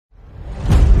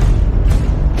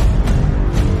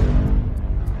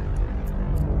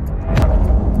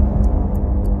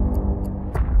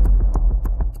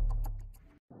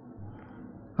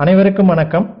அனைவருக்கும்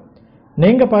வணக்கம்.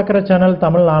 நீங்க பார்க்குற சேனல்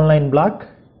தமிழ் ஆன்லைன் பிளாக்.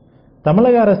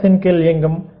 தமிழக அரசின் கீழ்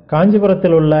இயங்கும்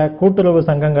காஞ்சிபுரத்தில் உள்ள கூட்டுறவு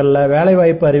சங்கங்களில்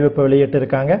வேலைவாய்ப்பு அறிவிப்பு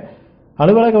வெளியிட்டிருக்காங்க.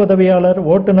 அலுவலக உதவியாளர்,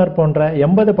 ஓட்டுநர் போன்ற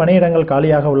 80 பணியிடங்கள்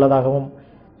காலியாக உள்ளதாகவும்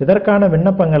இதற்கான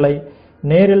விண்ணப்பங்களை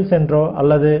நேரில் சென்றோ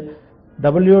அல்லது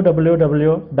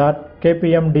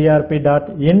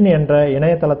www.kpmdrp.in என்ற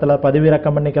இணையதளத்தில்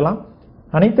பதிவிறக்கம் பண்ணிக்கலாம்.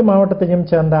 அனைத்து மாவட்டத்தையும்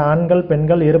சேர்ந்த ஆண்கள்,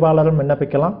 பெண்கள் இருபாலரும்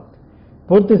விண்ணப்பிக்கலாம்.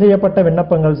 பூர்த்தி செய்யப்பட்ட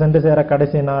விண்ணப்பங்கள் சென்று சேர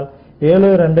கடைசி நாள்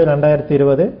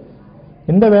 7/2/2020.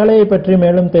 இந்த வேலையை பற்றி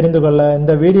மேலும் தெரிந்து கொள்ள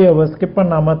இந்த வீடியோவை ஸ்கிப்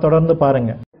பண்ணாம தொடர்ந்து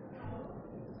பாருங்க.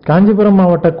 காஞ்சிபுரம்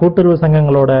மாவட்ட கூட்டுறவு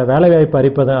சங்கங்களோட வேலைவாய்ப்பு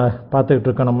அறிப்பதை பார்த்துக்கிட்டு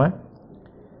இருக்கோம். நம்ம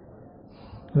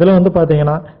இதில்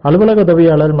பார்த்தீங்கன்னா அலுவலக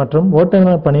உதவியாளர் மற்றும்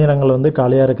ஓட்டுநர் பணியிடங்கள்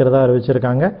காலியாக இருக்கிறதா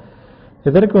அறிவிச்சிருக்காங்க.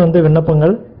 இதற்கு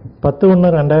விண்ணப்பங்கள்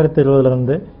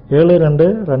 10/1/2020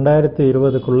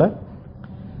 7/2/2020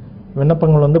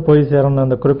 விண்ணப்பங்கள் போய் சேரணும்.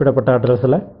 அந்த குறிப்பிடப்பட்ட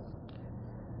அட்ரஸில்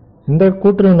இந்த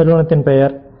கூட்டுறவு நிறுவனத்தின்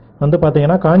பெயர்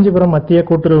பார்த்தீங்கன்னா காஞ்சிபுரம் மத்திய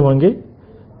கூட்டுறவு வங்கி.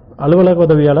 அலுவலக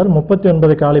உதவியாளர்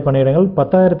 39 காலி பணியிடங்கள்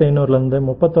 10,500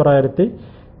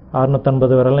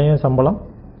 31,650 வரையிலையும் சம்பளம்.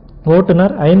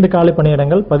 ஓட்டுநர் 5 காலி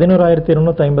பணியிடங்கள்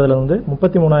 11,250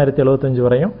 33,075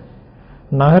 வரையும்.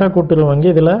 நகர கூட்டுறவு வங்கி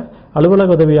இதில்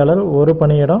அலுவலக உதவியாளர் ஒரு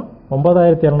பணியிடம்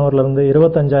 9,200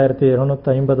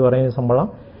 25,250 வரையும்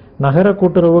சம்பளம். நகர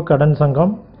கூட்டுறவு கடன்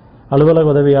சங்கம் அலுவலக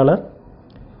உதவியாளர்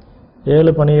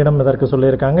 7 பணியிடம் இதற்கு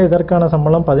சொல்லியிருக்காங்க. இதற்கான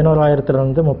சம்பளம்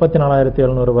 11,000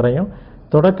 34,700 வரையும்.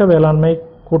 தொடக்க வேளாண்மை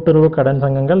கூட்டுறவு கடன்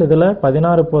சங்கங்கள் இதில்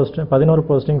 11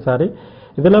 போஸ்டிங்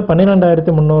இதில்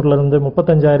 12,300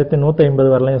 35,150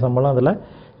 வரலையும் சம்பளம். இதில்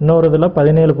இன்னொரு இதில்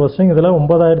 17 போஸ்டிங் இதில்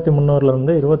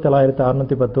 9,300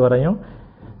 27,610 வரையும்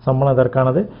சம்பளம்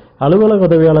இதற்கானது. அலுவலக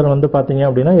உதவியாளர் பார்த்தீங்க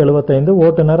அப்படின்னா 75,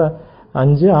 ஓட்டுநர்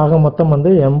 5, ஆக மொத்தம்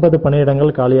 80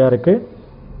 பணியிடங்கள் காலியாக இருக்கு.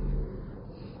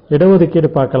 இடஒதுக்கீடு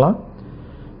பார்க்கலாம்.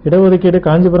 இடஒதுக்கீடு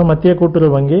காஞ்சிபுரம் மத்திய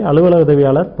கூட்டுறவு வங்கி அலுவலக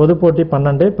உதவியாளர் பொது போட்டி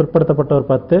 12, பிற்படுத்தப்பட்டோர்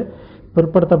 10,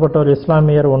 பிற்படுத்தப்பட்டோர்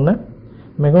இஸ்லாமியர் 1,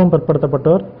 மிகவும்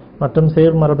பிற்படுத்தப்பட்டோர் மற்றும்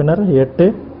சீர்மரபினர் 8,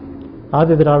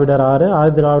 ஆதி திராவிடர் 6,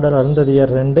 ஆதி திராவிடர்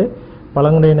அருந்ததியர் 2,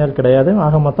 பழங்குடியினர் கிடையாது.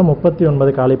 ஆக மொத்தம்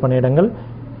 39 காலி பணியிடங்கள்.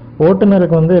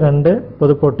 ஓட்டுநருக்கு 2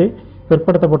 பொது போட்டி,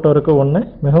 பிற்படுத்தப்பட்டோருக்கு 1,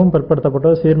 மிகவும்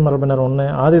பிற்படுத்தப்பட்டோர் சீர்மரபினர் 1,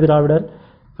 ஆதி திராவிடர்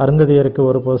அருந்ததியருக்கு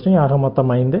 1 போஸ்டிங், ஆக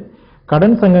மொத்தம் 5.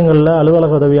 கடன் சங்கங்களில்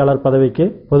அலுவலக உதவியாளர் பதவிக்கு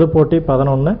பொது போட்டி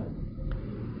 11,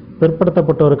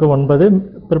 பிற்படுத்தப்பட்டோருக்கு 9,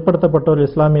 பிற்படுத்தப்பட்டோர்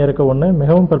இஸ்லாமியருக்கு 1,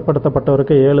 மிகவும்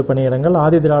பிற்படுத்தப்பட்டோருக்கு 7 பணியிடங்கள்,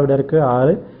 ஆதி திராவிடருக்கு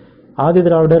 6, ஆதி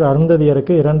திராவிடர்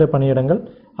அருந்ததியருக்கு 2 பணியிடங்கள்,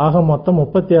 ஆக மொத்தம்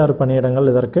 36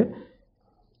 பணியிடங்கள். இதற்கு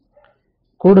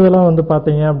கூடுதலாக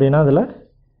பார்த்தீங்க அப்படின்னா அதில்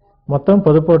மொத்தம்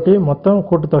பொதுப்போட்டி மொத்தம்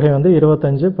கூட்டுத்தொகை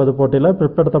 25, பொதுப்போட்டியில்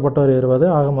பிற்படுத்தப்பட்டோர் 20,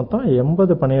 ஆக மொத்தம்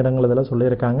 80 பணியிடங்கள் இதில்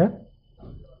சொல்லியிருக்காங்க.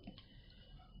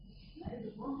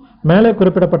 மேலே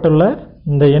குறிப்பிடப்பட்டுள்ள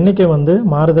இந்த எண்ணிக்கை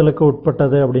மாறுதலுக்கு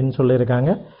உட்பட்டது அப்படின்னு சொல்லியிருக்காங்க.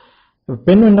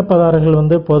 பெண் விண்ணப்பதாரர்கள்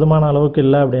போதுமான அளவுக்கு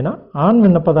இல்லை அப்படின்னா ஆண்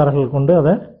விண்ணப்பதாரர்கள் கொண்டு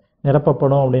அதை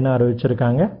நிரப்பப்படும் அப்படின்னு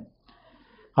அறிவிச்சிருக்காங்க.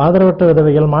 ஆதரவற்ற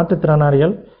விதவைகள்,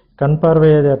 மாற்றுத்திறனாளிகள், கண்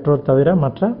பார்வையற்றோர் தவிர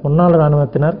மற்ற முன்னாள்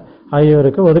இராணுவத்தினர்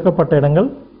ஆகியோருக்கு ஒதுக்கப்பட்ட இடங்கள்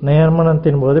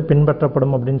நியமனத்தின் போது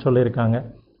பின்பற்றப்படும் அப்படின்னு சொல்லியிருக்காங்க.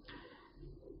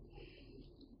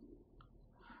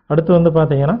 அடுத்து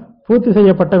பார்த்தீங்கன்னா பூர்த்தி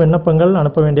செய்யப்பட்ட விண்ணப்பங்கள்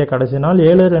அனுப்ப வேண்டிய கடைசி நாள்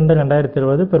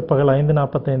 7/2/2020 பிற்பகல்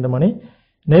 5:45 மணி.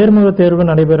 நேர்முக தேர்வு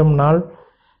நடைபெறும் நாள்,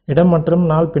 இடம் மற்றும்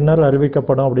நாள் பின்னர்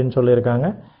அறிவிக்கப்படும் அப்படின்னு சொல்லியிருக்காங்க.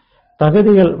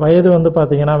 தகுதிகள், வயது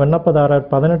பார்த்தீங்கன்னா விண்ணப்பதாரர்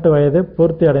 18 வயது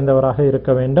பூர்த்தி அடைந்தவராக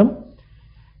இருக்க வேண்டும்.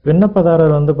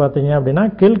 விண்ணப்பதாரர் பார்த்தீங்க அப்படின்னா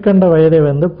கீழ்கண்ட வயதை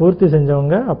பூர்த்தி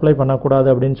செஞ்சவங்க அப்ளை பண்ணக்கூடாது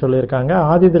அப்படின்னு சொல்லியிருக்காங்க.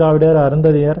 ஆதி திராவிடர்,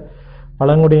 அருந்ததியர்,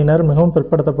 பழங்குடியினர், மிகவும்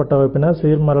பிற்படுத்தப்பட்ட வகுப்பினர்,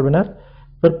 சீர்மரபினர்,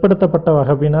 பிற்படுத்தப்பட்ட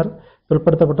வகுப்பினர்,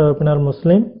 பிற்படுத்தப்பட்ட வகுப்பினர்,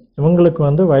 முஸ்லீம், இவங்களுக்கு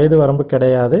வயது வரம்பு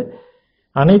கிடையாது.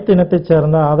 அனைத்து இனத்தைச்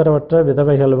சேர்ந்த ஆதரவற்ற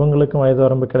விதவைகள், இவங்களுக்கும் வயது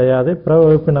வரம்பு கிடையாது. பிற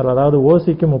வகுப்பினர் அதாவது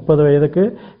ஓசிக்கு 30 வயதுக்கு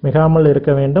மிகாமல்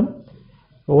இருக்க வேண்டும்.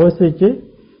 ஓசிக்கு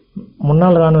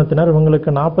முன்னாள் இராணுவத்தினர் இவங்களுக்கு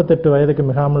 48 வயதுக்கு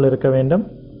மிகாமல் இருக்க வேண்டும்.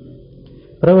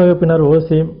 பிற வகுப்பினர்,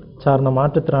 ஓசி சார்ந்த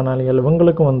மாற்றுத்திறனாளிகள்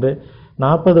இவங்களுக்கும்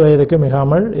 40 வயதுக்கு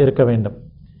மிகாமல் இருக்க வேண்டும்.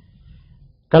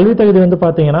 கல்வி தகுதி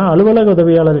பார்த்தீங்கன்னா அலுவலக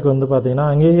உதவியாளருக்கு பார்த்தீங்கன்னா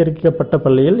அங்கீகரிக்கப்பட்ட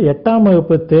பள்ளியில் 8ஆம்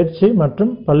வகுப்பு தேர்ச்சி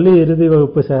மற்றும் பள்ளி இறுதி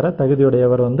வகுப்பு சேர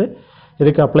தகுதியுடையவர்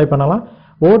இதுக்கு அப்ளை பண்ணலாம்.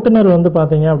 ஓட்டுநர்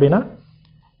பார்த்தீங்க அப்படின்னா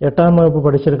 8ஆம் வகுப்பு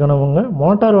படிச்சிருக்கணுங்க.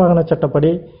 மோட்டார் வாகன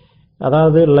சட்டப்படி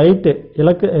அதாவது லைட்டு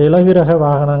இலகுரக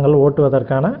வாகனங்கள்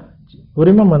ஓட்டுவதற்கான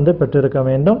உரிமம் பெற்றிருக்க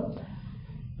வேண்டும்.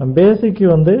 பேசிக்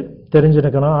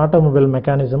தெரிஞ்சிருக்கணும். ஆட்டோமொபைல்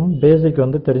மெக்கானிசம் பேசிக்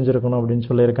தெரிஞ்சிருக்கணும் அப்படின்னு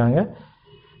சொல்லியிருக்காங்க.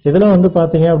 இதில்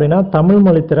பார்த்தீங்க அப்படின்னா தமிழ்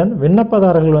மொழி திறன்,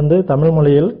 விண்ணப்பதாரர்கள் தமிழ்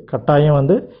மொழியில்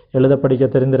கட்டாயம் எழுத படிக்க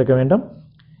தெரிந்திருக்க வேண்டும்.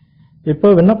 இப்போ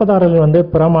விண்ணப்பதாரர்கள் வந்து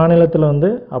பிற மாநிலத்தில் வந்து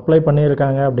அப்ளை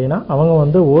பண்ணியிருக்காங்க அப்படின்னா அவங்க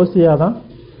வந்து ஓசியாக தான்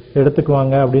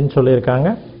எடுத்துக்குவாங்க அப்படின்னு சொல்லியிருக்காங்க.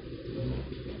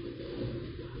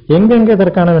 எங்கெங்கே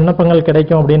இதற்கான விண்ணப்பங்கள்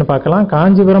கிடைக்கும் அப்படின்னு பார்க்கலாம்.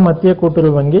 காஞ்சிபுரம் மத்திய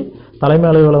கூட்டுறவு வங்கி தலைமை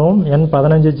அலுவலகம் எண்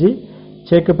 15G,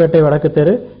 சேக்குப்பேட்டை வடக்கு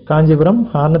தெரு, காஞ்சிபுரம்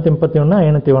 631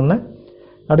 501.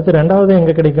 அடுத்து ரெண்டாவது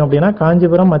எங்கே கிடைக்கும் அப்படின்னா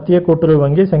காஞ்சிபுரம் மத்திய கூட்டுறவு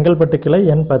வங்கி செங்கல்பட்டு கிளை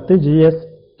எண் 10,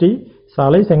 GST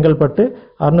சாலை, செங்கல்பட்டு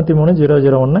 603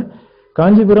 001.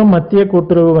 காஞ்சிபுரம் மத்திய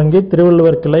கூட்டுறவு வங்கி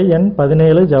திருவள்ளுவர் கிளை எண்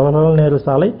 17, ஜவஹர்லால் நேரு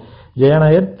சாலை,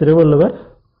 ஜெயநகர், திருவள்ளுவர்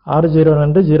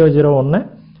 602 001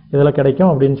 இதில்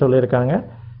கிடைக்கும் அப்படின்னு சொல்லியிருக்காங்க.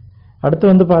 அடுத்து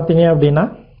வந்து பார்த்தீங்க அப்படின்னா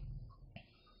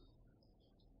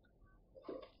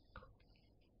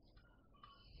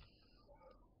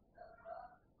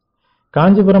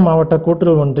காஞ்சிபுரம் மாவட்ட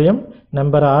கூட்டுறவு ஒன்றியம்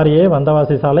நம்பர் 6A,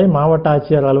 வந்தவாசி சாலை, மாவட்ட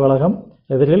ஆட்சியர் அலுவலகம்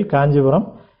எதிரில், காஞ்சிபுரம்.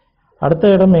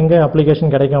 அடுத்த இடம் எங்கே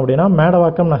அப்ளிகேஷன் கிடைக்கும் அப்படின்னா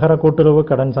மேடவாக்கம் நகர கூட்டுறவு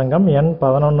கடன் சங்கம் எண்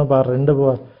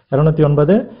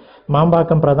 11/209,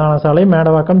 மாம்பாக்கம் பிரதான சாலை,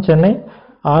 மேடவாக்கம், சென்னை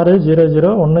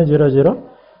 600100.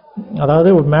 அதாவது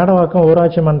மேடவாக்கம்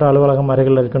ஊராட்சி மன்ற அலுவலகம்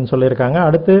அருகில் இருக்குன்னு சொல்லியிருக்காங்க.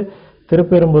 அடுத்து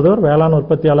திருப்பெரும்புதூர் வேளாண்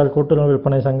உற்பத்தியாளர் கூட்டுறவு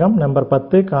விற்பனை சங்கம் நம்பர்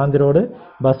 10, காந்தி ரோடு,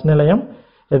 பஸ் நிலையம்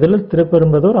எதிரில்,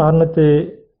 திருப்பெரும்புதூர்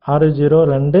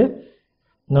 602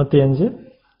 105.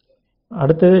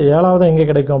 அடுத்து ஏழாவது எங்கே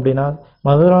கிடைக்கும் அப்படின்னா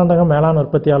மதுராந்தகம் வேளாண்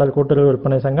உற்பத்தியாளர் கூட்டுறவு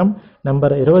விற்பனை சங்கம்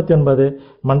நம்பர் 29,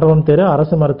 மண்டபம் தெரு,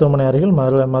 அரசு மருத்துவமனை அருகில்,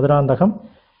 மதுராந்தகம்.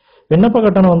 விண்ணப்ப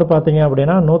கட்டணம் வந்து பார்த்தீங்க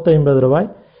அப்படின்னா 150 ரூபாய்.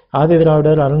 ஆதி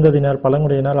திராவிடர், அருந்ததியினர்,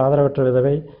 பழங்குடியினர், ஆதரவற்ற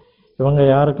விதவை இவங்க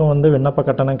யாருக்கும் வந்து விண்ணப்ப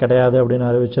கட்டணம் கிடையாது அப்படின்னு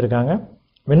அறிவிச்சிருக்காங்க.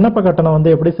 விண்ணப்ப கட்டணம் வந்து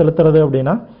எப்படி செலுத்துறது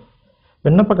அப்படின்னா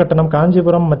விண்ணப்ப கட்டணம்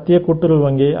காஞ்சிபுரம் மத்திய கூட்டுறவு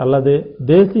வங்கி அல்லது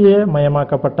தேசிய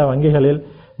மயமாக்கப்பட்ட வங்கிகளில்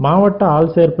மாவட்ட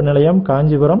ஆள் சேர்ப்பு நிலையம்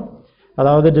காஞ்சிபுரம்,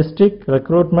 அதாவது டிஸ்ட்ரிக்ட்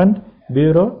ரெக்ரூட்மெண்ட்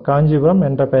பியூரோ காஞ்சிபுரம்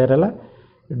என்ற பெயரில்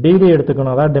டிடி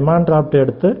எடுத்துக்கணும். அதாவது டிமாண்ட் டிராஃப்ட்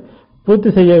எடுத்து பூர்த்தி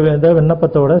செய்ய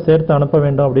விண்ணப்பத்தோட சேர்த்து அனுப்ப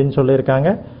வேண்டும் அப்படின்னு சொல்லியிருக்காங்க.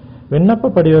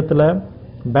 விண்ணப்ப படிவத்தில்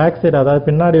பேக் சைடு, அதாவது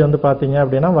பின்னாடி வந்து பார்த்தீங்க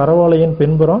அப்படின்னா வரவோலையின்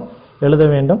பின்புறம் எழுத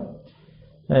வேண்டும்.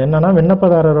 என்னன்னா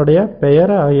விண்ணப்பதாரருடைய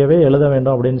பெயர் ஆகியவை எழுத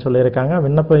வேண்டும் அப்படின்னு சொல்லியிருக்காங்க.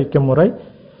 விண்ணப்பிக்கும் முறை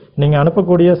நீங்கள்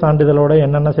அனுப்பக்கூடிய சான்றிதழோட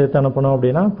என்னென்ன சேர்த்து அனுப்பணும்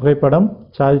அப்படின்னா புகைப்படம்,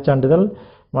 சாதி சான்றிதழ்,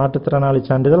 மாற்றுத்திறனாளி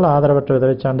சான்றிதழ், ஆதரவற்ற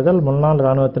விதவை சான்றிதழ், முன்னாள்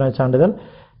இராணுவத்தினர் சான்றிதழ்,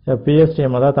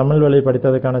 PSTM அதாவது தமிழ் வழி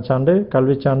படித்ததுக்கான சான்று,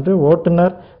 கல்வி சான்று,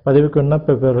 ஓட்டுநர் பதிவுக்கு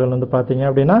விண்ணப்பிப்பவர்கள் வந்து பார்த்தீங்க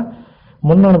அப்படின்னா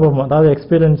முன் அனுபவம் அதாவது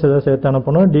எக்ஸ்பீரியன்ஸ் இதை சேர்த்து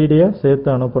அனுப்பணும், டிடியை சேர்த்து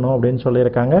அனுப்பணும் அப்படின்னு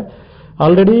சொல்லியிருக்காங்க.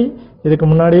 ஆல்ரெடி இதுக்கு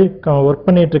முன்னாடி ஒர்க்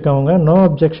பண்ணிட்டு இருக்கவங்க நோ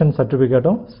அப்ஜெக்ஷன்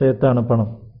சர்டிஃபிகேட்டும் சேர்த்து அனுப்பணும்.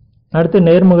 அடுத்து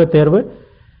நேர்முக தேர்வு.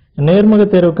 நேர்முக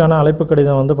தேர்வுக்கான அழைப்பு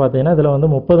கடிதம் வந்து பார்த்தீங்கன்னா இதில் வந்து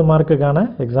 30 மார்க்குக்கான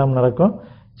எக்ஸாம் நடக்கும்.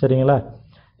 சரிங்களா?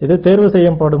 இது தேர்வு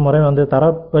செய்யப்படும் முறை வந்து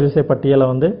தரவரிசை பட்டியலை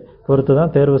வந்து பொறுத்து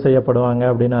தான் தேர்வு செய்யப்படுவாங்க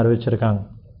அப்படின்னு அறிவிச்சிருக்காங்க.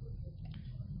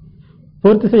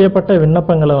 பூர்த்தி செய்யப்பட்ட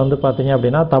விண்ணப்பங்களை வந்து பார்த்தீங்க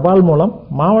அப்படின்னா தபால் மூலம்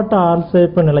மாவட்ட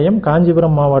ஆட்சேர்ப்பு நிலையம்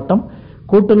காஞ்சிபுரம் மாவட்டம்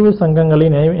கூட்டுறவு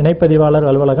சங்கங்களின் இணைப்பதிவாளர்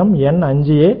அலுவலகம் எண்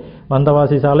 5A,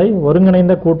 வந்தவாசி சாலை,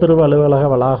 ஒருங்கிணைந்த கூட்டுறவு அலுவலக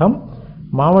வளாகம்,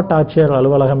 மாவட்ட ஆட்சியர்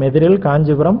அலுவலகம் எதிரில்,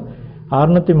 காஞ்சிபுரம்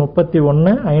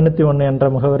 631 501 என்ற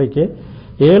முகவரிக்கு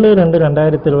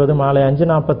 7/2/2020 மாலை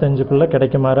 5:45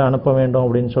 கிடைக்குமாறு அனுப்ப வேண்டும்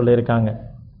அப்படின்னு சொல்லியிருக்காங்க.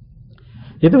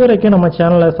 இதுவரைக்கும் நம்ம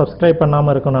சேனலை சப்ஸ்கிரைப்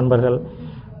பண்ணாமல் இருக்கும் நண்பர்கள்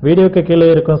வீடியோக்கு கீழே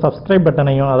இருக்கும் சப்ஸ்கிரைப்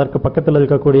பட்டனையும் அதற்கு பக்கத்தில்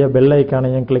இருக்கக்கூடிய பெல்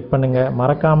ஐக்கானையும் கிளிக் பண்ணுங்க.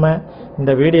 மறக்காம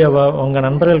இந்த வீடியோவை உங்க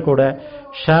நண்பர்கள் கூட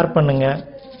ஷேர் பண்ணுங்க,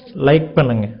 லைக்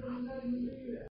பண்ணுங்க.